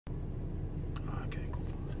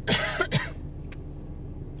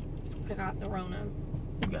I got the Rona.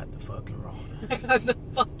 You got the fucking Rona. I got the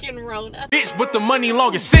fucking Rona. Bitch with the money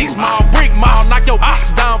long as 6 mile, brick mile, knock your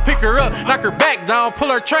bitch down, pick her up, knock her back down, pull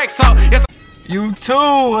her tracks out. Yes. You too,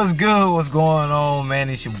 what's good? What's going on, man?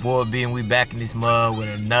 It's your boy B, and we back in this mug with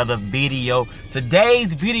another video.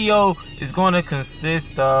 Today's video is going to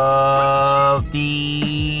consist of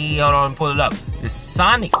the, hold on, pull it up, the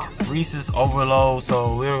Sonic Reese's Overload.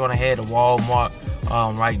 So we're going to head to Walmart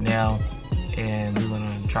right now, and we're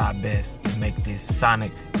going to try our best to make this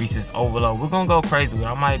Sonic Reese's Overload. We're going to go crazy with it.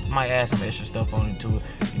 I might add some extra stuff on it to it.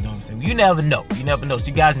 You know what I'm saying? You never know. You never know. So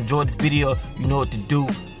you guys enjoyed this video. You know what to do.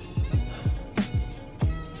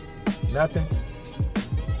 Nothing?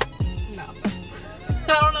 No. I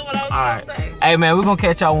don't know what I was gonna say. Hey man, we're gonna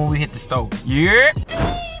catch y'all when we hit the stove. Yeah?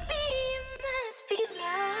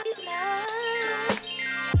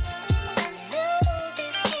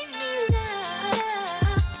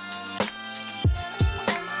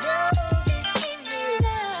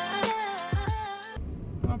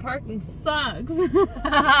 My parking sucks.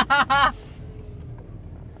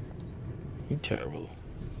 You terrible.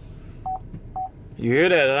 You hear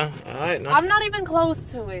that, huh? Alright, no. I'm not even close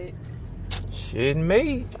to it. Shit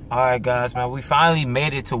me. Alright guys, man, we finally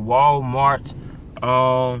made it to Walmart.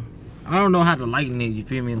 I don't know how the lighting is, you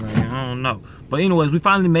feel me? Like, I don't know. But anyways, we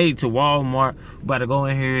finally made it to Walmart. We're about to go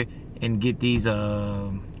in here and get these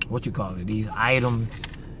what you call it? These items.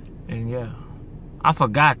 And yeah. I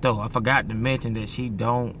forgot though. I forgot to mention that she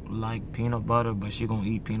don't like peanut butter, but she gonna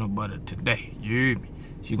eat peanut butter today. You hear me?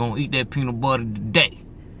 She gonna eat that peanut butter today.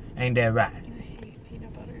 Ain't that right?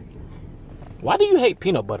 Why do you hate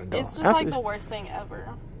peanut butter, though? It's just like the worst thing ever.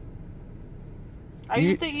 I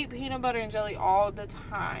used to eat peanut butter and jelly all the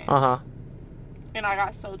time. Uh-huh. And I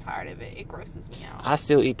got so tired of it. It grosses me out. I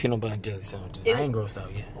still eat peanut butter and jelly sandwiches. I ain't grossed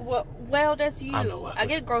out yet. Well, that's you. I know why. I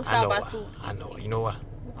get grossed out by food. I know. You know why?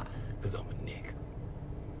 Why? Because I'm a nigga.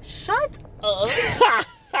 Shut up.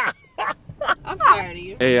 I'm tired of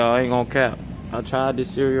you. Hey, y'all, I ain't gonna cap. I tried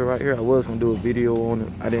this cereal right here. I was gonna do a video on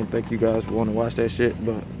it. I didn't think you guys would want to watch that shit,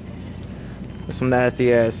 but it's some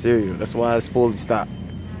nasty ass cereal. That's why it's fully stocked.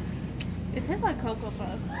 It tastes like Cocoa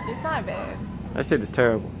Puffs. It's not bad. That shit is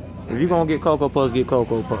terrible. If you gonna get Cocoa Puffs, get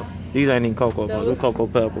Cocoa Puffs. These ain't even Cocoa Puffs. They're Cocoa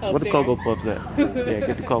Pebbles. What the Cocoa Puffs at? Yeah,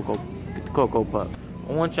 get the Cocoa Puffs.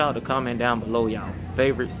 I want y'all to comment down below y'all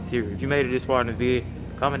favorite cereal. If you made it this far in the video,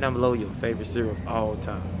 comment down below your favorite cereal of all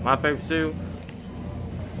time. My favorite cereal,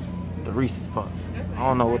 the Reese's Puffs. I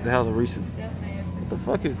don't know what the hell the Reese's. What the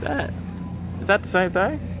fuck is that? Is that the same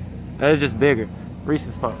thing? It's just bigger.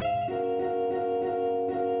 Reese's Puffs.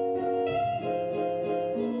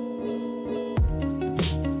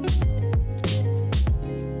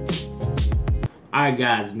 Alright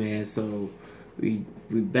guys, man, so we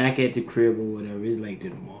back at the crib or whatever. It's late to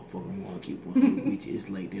the motherfucker. I'm gonna keep on with you. It's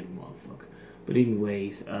late to the motherfucker. But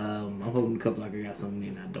anyways, I'm hoping a couple like I got something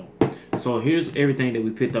and I don't. So here's everything that we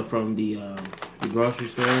picked up from the grocery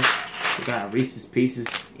store. We got Reese's Pieces,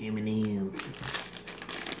 M&M's.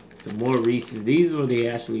 Some more Reese's. These are the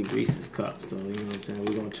actually Reese's cups. So you know what I'm saying.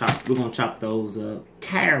 We're gonna chop those up.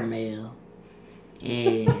 Caramel.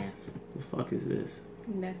 And the fuck is this?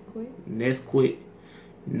 Nesquik.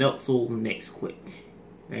 Nutzel Nesquik.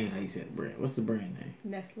 That ain't how you said the brand. What's the brand name?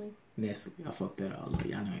 Nestle. I fucked that all up.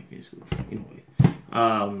 Y'all know I ain't finished school. Anyway.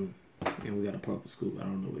 And we got a purple scoop. I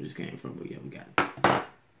don't know where this came from, but yeah, we got it.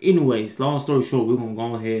 Anyways, long story short, we're gonna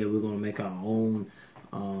go ahead. We're gonna make our own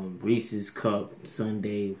Reese's cup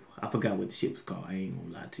sundae. I forgot what the shit was called. I ain't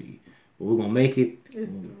gonna lie to you. But we're gonna make it.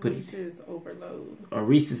 It's Reese's Overload. A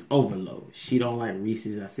Reese's Overload. She don't like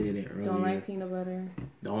Reese's. I said that earlier. Don't like peanut butter.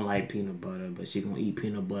 Don't like peanut butter, but she gonna eat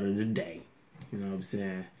peanut butter today. You know what I'm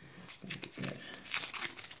saying?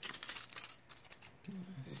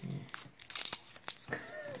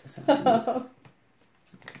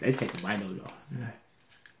 They take a bite of it off.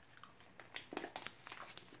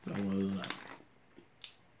 That's what it look like.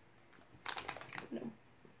 No.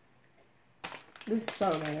 This is so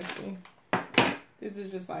nasty. This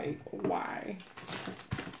is just like, why?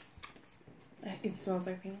 It smells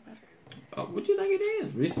like peanut butter. Oh, what do you think it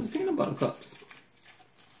is? Reese's peanut butter cups.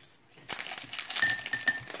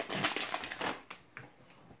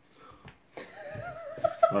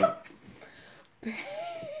 Hold up.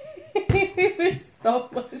 There's so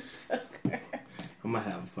much sugar. I'm gonna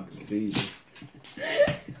have a fucking seizure.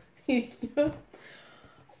 I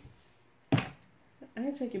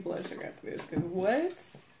gotta check your blood sugar after this, because what?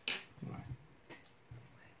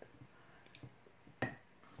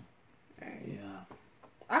 Yeah.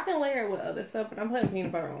 I can layer it with other stuff, but I'm putting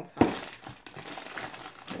peanut butter on top.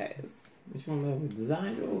 Because What you want to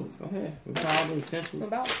design yours? Go ahead. We got all the essentials.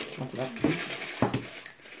 about I forgot the pieces.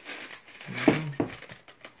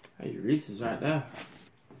 Hey, Reese's right there.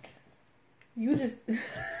 You just.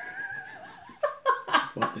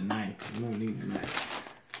 Fuck the knife. You don't need the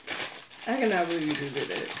knife. I cannot believe you just did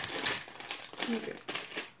that. Okay.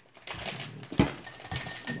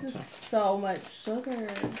 This is so much sugar.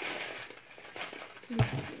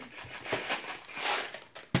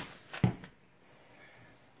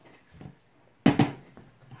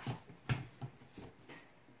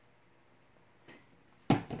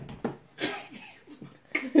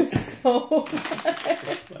 It's so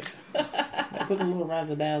much. I put a little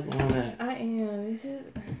razzle dazzle on that. I am. This is.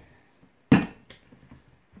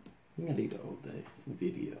 You gotta eat the whole thing. It's a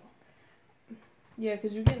video. Yeah,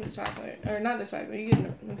 because you're getting the chocolate. Or not the chocolate. You're getting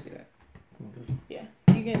the. Let me see that. Want this one? Yeah.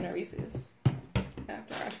 You're getting the Reese's.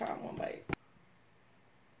 After I try one bite.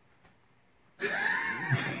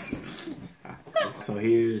 So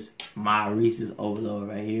here's my Reese's overload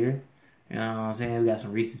right here. You know what I'm saying? We got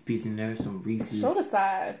some Reese's pieces in there, some Reese's. Show the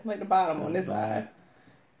side, like the bottom on this side.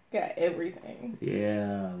 Got everything.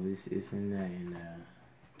 Yeah, it's in there.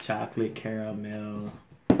 Chocolate, caramel,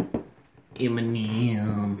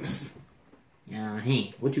 M&M's. Yeah,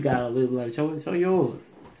 hey, what you got? A little like show yours.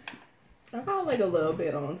 I got like a little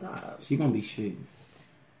bit on top. She gonna be shitting.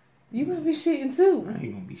 You gonna be shitting too. I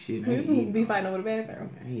ain't gonna be shitting. You gonna be fighting over the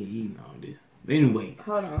bathroom. I ain't eating all this. But anyways.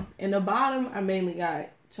 Hold on. In the bottom, I mainly got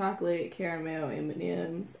chocolate, caramel,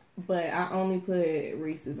 M&M's, but I only put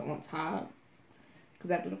Reese's on top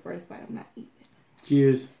because after the first bite, I'm not eating.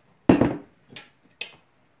 Cheers.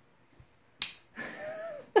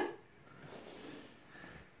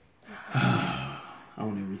 I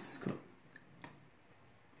want a Reese's cup.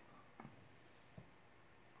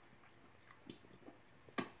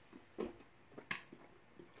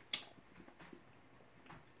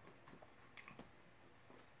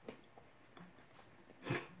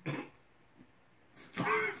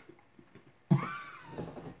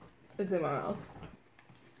 It's in my mouth.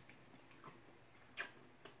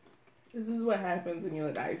 This is what happens when you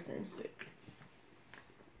let the ice cream stick.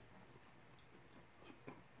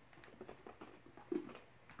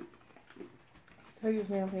 Tell you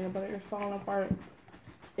damn peanut butter is falling apart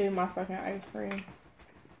in my fucking ice cream.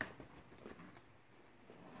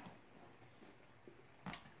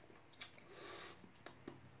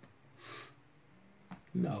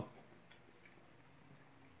 No.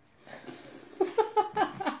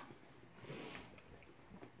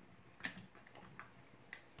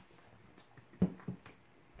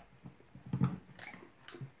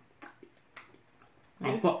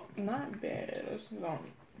 It's not bad. It's just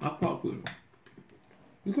I fuck with it.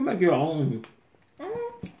 You can make your own.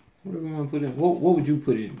 Whatever you want to put in. What would you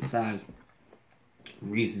put in besides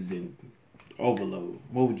Reese's and overload?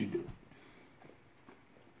 What would you do?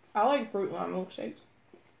 I like fruit lime milkshakes.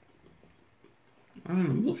 I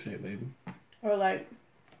don't know, milkshake, baby. Or like,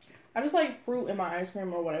 I just like fruit in my ice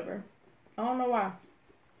cream or whatever. I don't know why.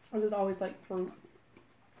 I just always like fruit.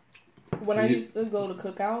 When I used to go to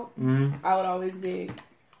Cookout, I would always get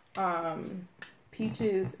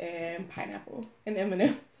peaches and pineapple and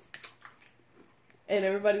M&M's. And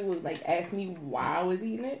everybody would like ask me why I was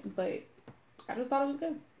eating it, but I just thought it was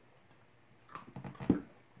good.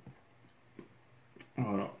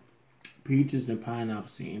 Hold up. Peaches and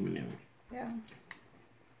pineapples and M&M's. Yeah.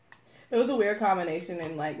 It was a weird combination,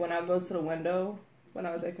 and like when I go to the window, when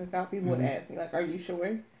I was at Cookout, people would ask me like, "Are you sure?"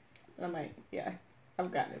 And I'm like, "Yeah,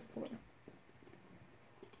 I've gotten it before."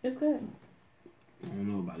 It's good. I don't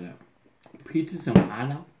know about that. Peaches and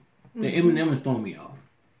pineapple? The M&M is throwing me off.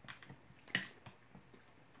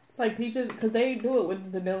 It's like peaches, because they do it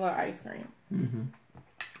with vanilla ice cream. Mm-hmm.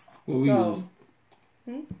 What we use?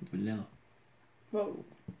 Vanilla.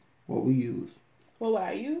 What we use? What would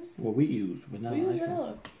I use? What we use? Vanilla. We use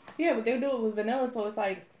vanilla. Yeah, but they do it with vanilla, so it's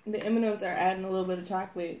like the M&Ms are adding a little bit of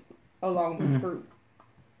chocolate along with fruit.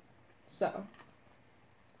 So.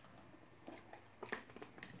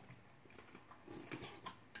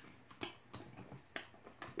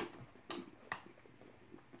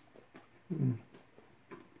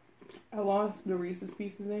 I lost the Reese's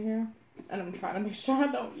pieces in here, and I'm trying to make sure I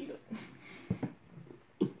don't eat it.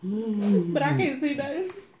 But I can't see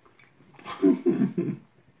that.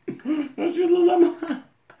 Don't you look like my...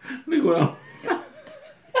 Look what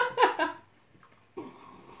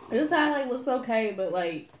This side like looks okay, but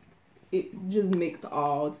like it just mixed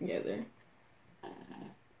all together.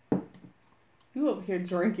 You over here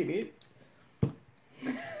drinking it.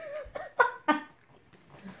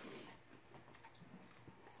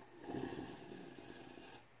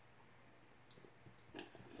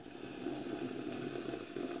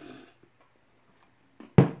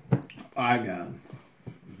 Alright guys,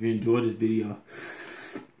 if you enjoyed this video,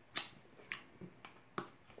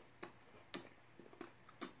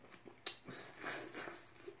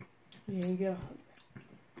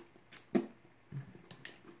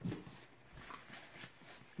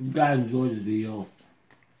 you guys enjoyed this video,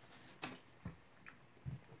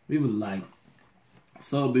 leave a like,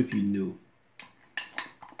 sub if you're new.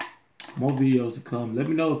 More videos to come. Let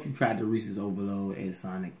me know if you tried the Reese's Overload at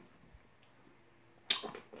Sonic.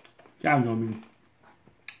 Y'all know me.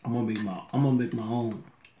 I'm gonna make my own.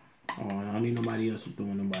 I don't need nobody else to throw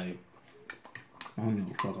nobody. I don't know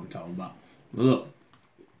what the fuck I'm talking about. But look.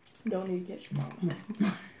 Don't need to catch some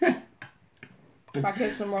Rona. If I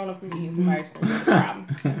catch some Rona from eating some ice cream, that's a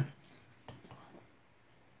problem.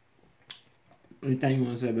 Anything you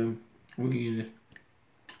want to say, baby? We're eating this.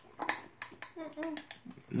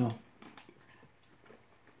 No.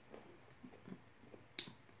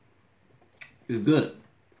 It's good.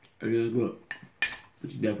 It is good.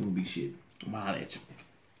 But you definitely be shit. I'm gonna holler at you.